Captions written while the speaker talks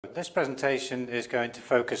This presentation is going to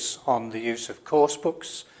focus on the use of course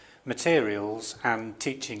books, materials and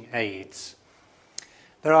teaching aids.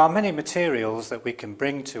 There are many materials that we can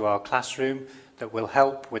bring to our classroom that will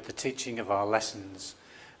help with the teaching of our lessons,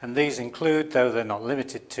 and these include, though they're not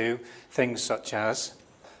limited to, things such as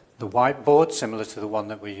the whiteboard, similar to the one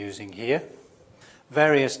that we're using here,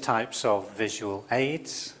 various types of visual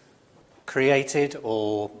aids, created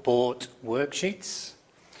or bought worksheets,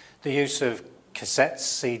 the use of cassettes,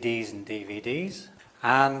 CDs and DVDs,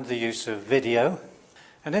 and the use of video.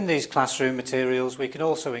 And in these classroom materials we can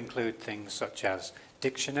also include things such as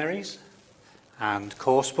dictionaries and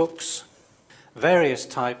course books, various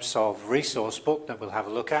types of resource book that we'll have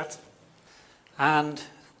a look at, and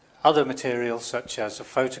other materials such as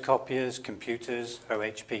photocopiers, computers,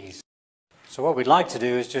 OHPs. So what we'd like to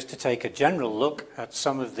do is just to take a general look at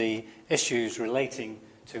some of the issues relating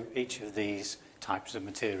to each of these types of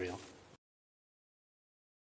material.